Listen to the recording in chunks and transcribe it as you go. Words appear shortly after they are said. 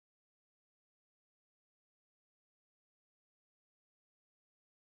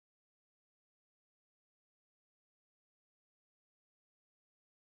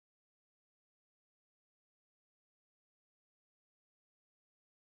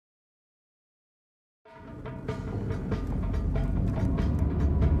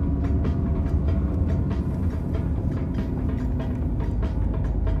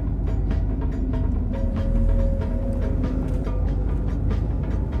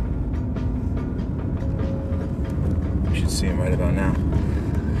You should see him right about now.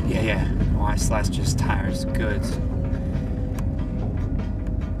 Yeah. Well, I slashed his tires goods.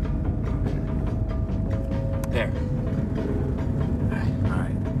 There. All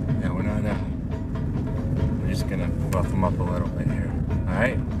right. Yeah, we're not, we're just gonna buff him up a little bit here. All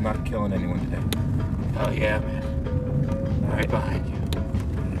right? I'm not killing anyone today. Oh, yeah, man. Right behind you.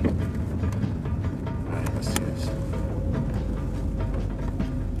 All right, let's see this.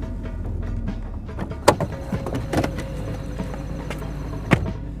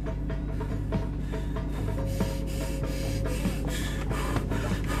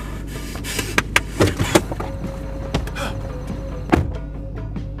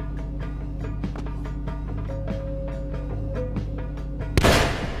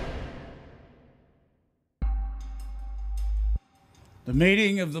 The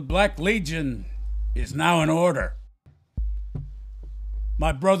meeting of the Black Legion is now in order.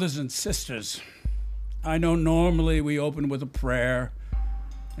 My brothers and sisters, I know normally we open with a prayer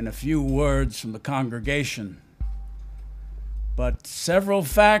and a few words from the congregation, but several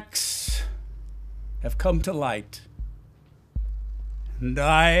facts have come to light, and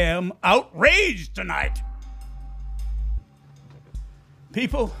I am outraged tonight.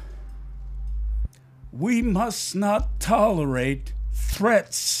 People, we must not tolerate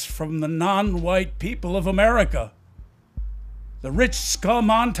threats from the non-white people of America. The rich scum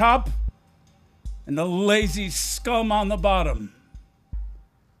on top and the lazy scum on the bottom.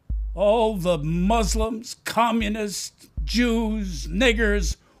 All the Muslims, communists, Jews,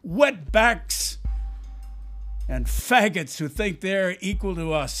 niggers, wetbacks, and faggots who think they're equal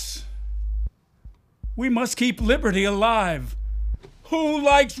to us. We must keep liberty alive. Who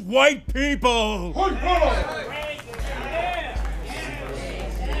likes white people?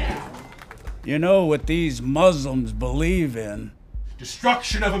 You know what these Muslims believe in?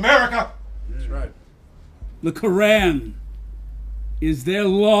 Destruction of America! That's right. The Quran is their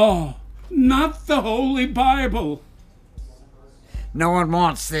law, not the Holy Bible. No one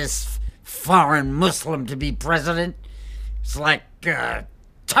wants this foreign Muslim to be president. It's like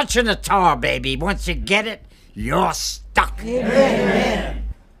touching a tar, baby. Once you get it, you're stuck. Amen.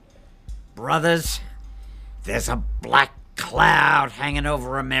 Brothers, there's a black cloud hanging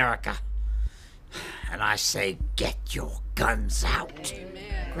over America. And I say, get your guns out.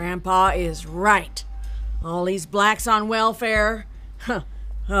 Amen. Grandpa is right. All these blacks on welfare.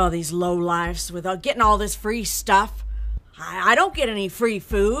 Oh, these lowlifes without getting all this free stuff. I don't get any free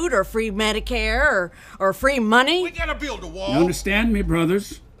food or free Medicare or free money. We gotta build a wall. You understand me,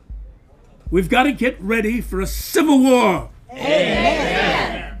 brothers? We've got to get ready for a civil war.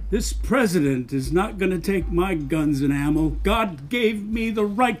 Amen. This president is not going to take my guns and ammo. God gave me the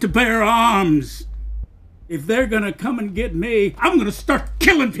right to bear arms. If they're going to come and get me, I'm going to start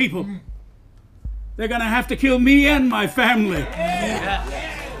killing people. They're going to have to kill me and my family.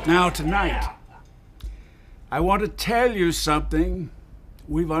 Now, tonight, I want to tell you something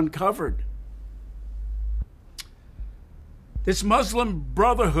we've uncovered. This Muslim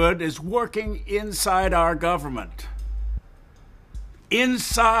Brotherhood is working inside our government,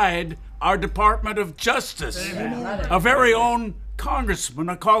 inside our Department of Justice. Amen. Our very own congressmen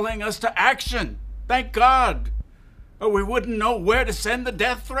are calling us to action. Thank God. Or we wouldn't know where to send the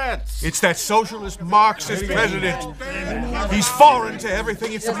death threats. It's that socialist Marxist president. He's foreign to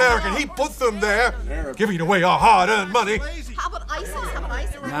everything. It's American. He put them there, giving away our hard-earned money. How about ISIS?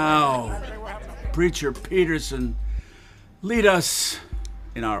 Now, Preacher Peterson, lead us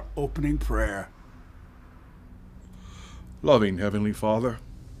in our opening prayer. Loving Heavenly Father,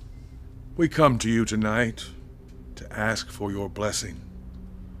 we come to you tonight to ask for your blessing.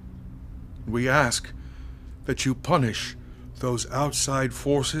 We ask that you punish those outside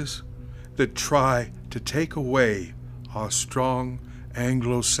forces that try to take away our strong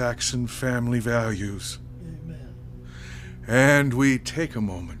Anglo-Saxon family values. Amen. And we take a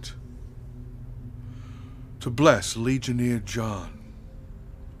moment to bless Legionnaire John,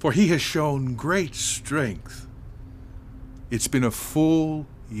 for he has shown great strength. It's been a full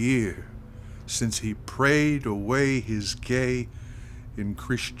year since he prayed away his gay in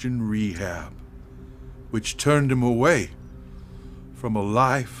Christian rehab, which turned him away from a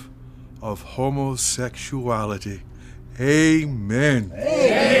life of homosexuality. Amen.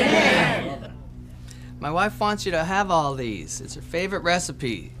 Amen. My wife wants you to have all these. It's her favorite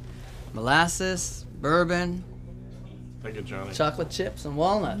recipe. Molasses, bourbon, Thank you, Johnny. chocolate chips, and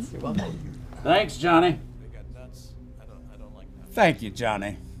walnuts. You're welcome. Thanks, Johnny. Thank you,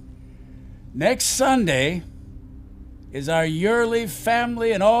 Johnny. Next Sunday is our yearly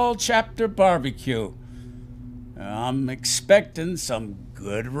family and all chapter barbecue. I'm expecting some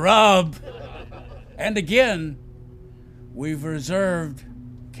good rub. And again, we've reserved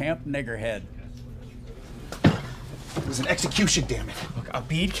Camp Niggerhead. It was an execution, damn it. Look, a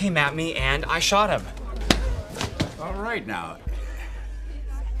bead came at me and I shot him. All right now.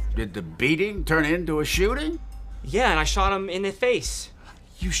 Did the beating turn into a shooting? Yeah, and I shot him in the face.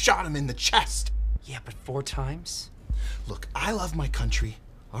 You shot him in the chest. Yeah, but 4 times? Look, I love my country,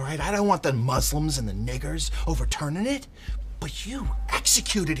 all right? I don't want the Muslims and the niggers overturning it. But you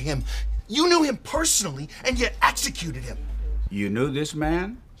executed him. You knew him personally, and yet executed him. You knew this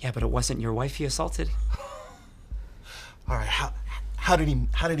man? Yeah, but it wasn't your wife he assaulted. All right, how did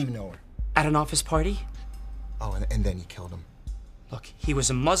he know her? At an office party? Oh, and then you killed him. Look, he was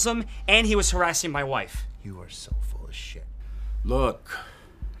a Muslim and he was harassing my wife. You are so full of shit. Look,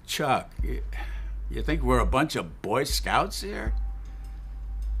 Chuck, you think we're a bunch of Boy Scouts here?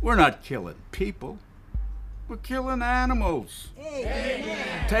 We're not killing people. We're killing animals.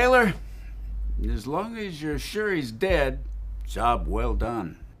 Amen. Taylor, as long as you're sure he's dead, job well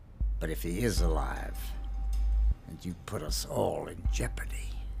done. But if he is alive, and you put us all in jeopardy,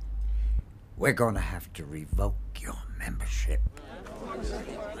 we're gonna have to revoke your membership.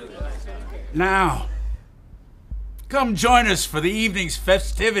 Now, come join us for the evening's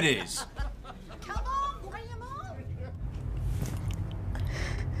festivities. Come on, Grandma.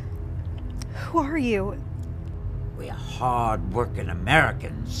 Who are you? We are hard-working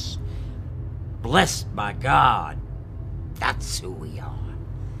Americans, blessed by God. That's who we are.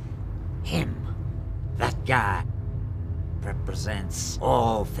 Him, that guy, represents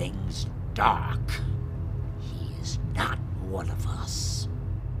all things dark. He is not one of us.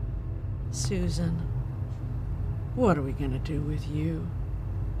 Susan, what are we gonna do with you?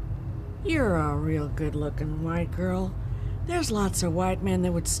 You're a real good-looking white girl. There's lots of white men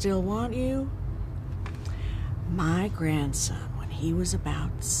that would still want you. My grandson, when he was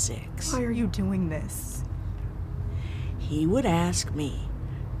about 6... Why are you doing this? He would ask me,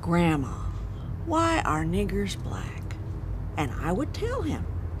 Grandma, why are niggers black? And I would tell him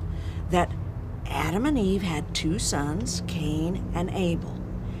that Adam and Eve had 2 sons, Cain and Abel.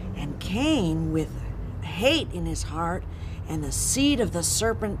 And Cain, with hate in his heart and the seed of the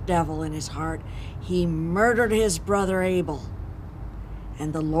serpent devil in his heart, he murdered his brother Abel.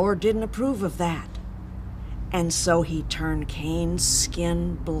 And the Lord didn't approve of that. And so he turned Cain's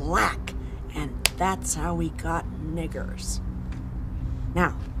skin black, and that's how we got niggers.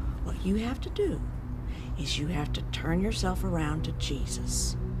 Now, what you have to do is you have to turn yourself around to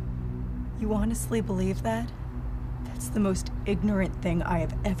Jesus. You honestly believe that? That's the most ignorant thing I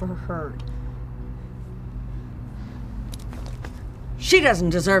have ever heard. She doesn't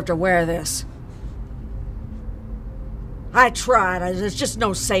deserve to wear this. I tried. There's just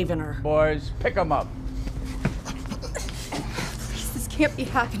no saving her. Boys, pick 'em up. This can't be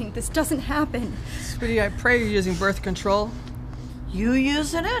happening. This doesn't happen. Sweetie, I pray you're using birth control. You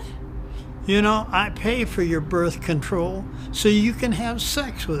using it? You know, I pay for your birth control so you can have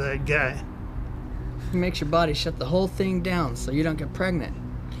sex with that guy. It makes your body shut the whole thing down so you don't get pregnant.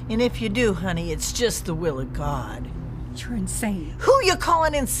 And if you do, honey, it's just the will of God. You're insane. Who you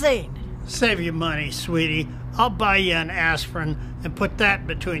calling insane? Save your money, sweetie. I'll buy you an aspirin and put that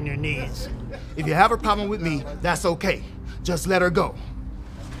between your knees. If you have a problem with me, that's okay. Just let her go.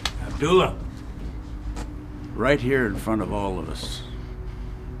 Abdullah, right here in front of all of us,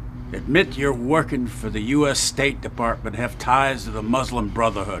 admit you're working for the U.S. State Department, have ties to the Muslim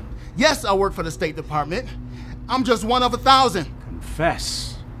Brotherhood. Yes, I work for the State Department. I'm just one of 1,000.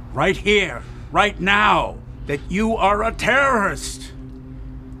 Confess, right here, right now, that you are a terrorist.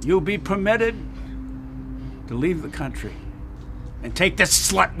 You'll be permitted to leave the country and take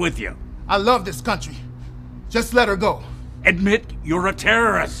this slut with you. I love this country. Just let her go. Admit you're a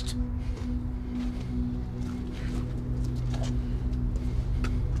terrorist.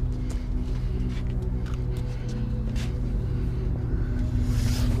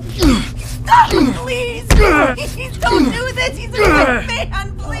 Stop him, please! Please don't do this! He's a good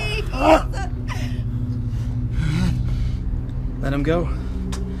man, please! Let him go.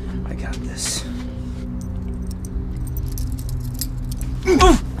 I got this.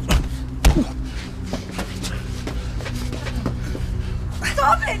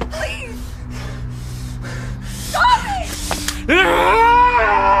 Stop it, please! Stop it!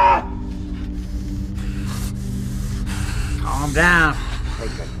 Calm down.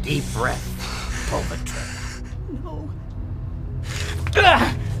 Take a deep breath. Pull the trigger. No.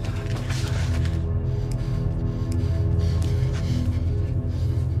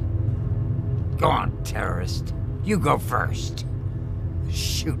 terrorist. You go first.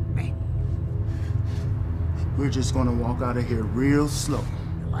 Shoot me. We're just gonna walk out of here real slow.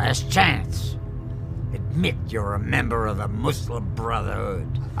 Last chance. Admit you're a member of the Muslim Brotherhood.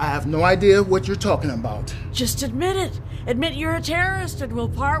 I have no idea what you're talking about. Just admit it. Admit you're a terrorist and we'll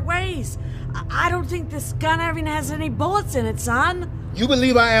part ways. I don't think this gun even has any bullets in it, son. You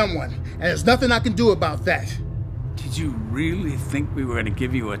believe I am one, and there's nothing I can do about that. Did you really think we were going to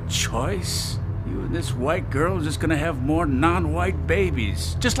give you a choice? You and this white girl are just going to have more non-white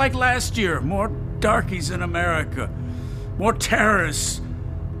babies. Just like last year, more darkies in America. More terrorists.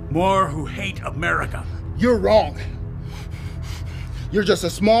 More who hate America. You're wrong. You're just a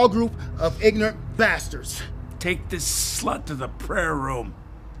small group of ignorant bastards. Take this slut to the prayer room.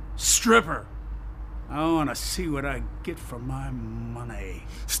 Strip her. I want to see what I get for my money.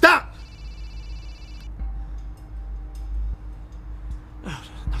 Stop! No,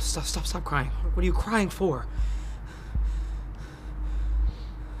 stop crying. What are you crying for?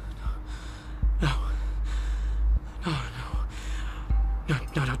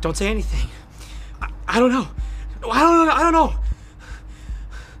 No, don't say anything. I don't know. I don't know.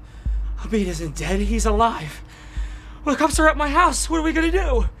 Abid isn't dead, he's alive. Well, the cops are at my house. What are we gonna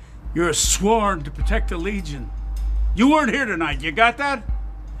do? You're sworn to protect the Legion. You weren't here tonight, you got that?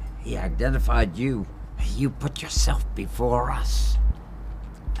 He identified you. You put yourself before us.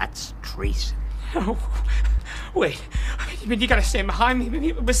 That's treason. Oh, wait. I mean, you gotta stand behind me. I mean,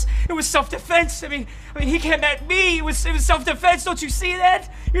 it was self-defense. I mean, he came at me. It was self-defense. Don't you see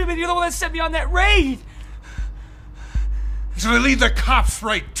that? You're the one that sent me on that raid. So they lead the cops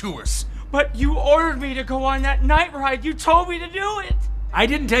right to us. But you ordered me to go on that night ride. You told me to do it. I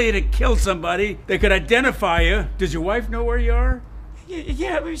didn't tell you to kill somebody. They could identify you. Does your wife know where you are?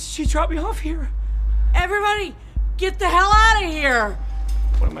 Yeah, I mean, she dropped me off here. Everybody, get the hell out of here.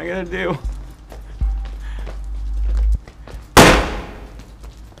 What am I gonna do?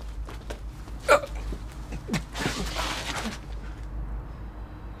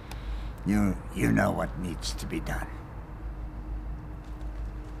 You know what needs to be done.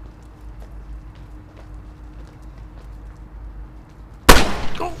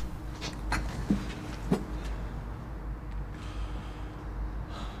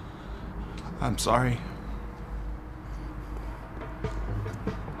 I'm sorry.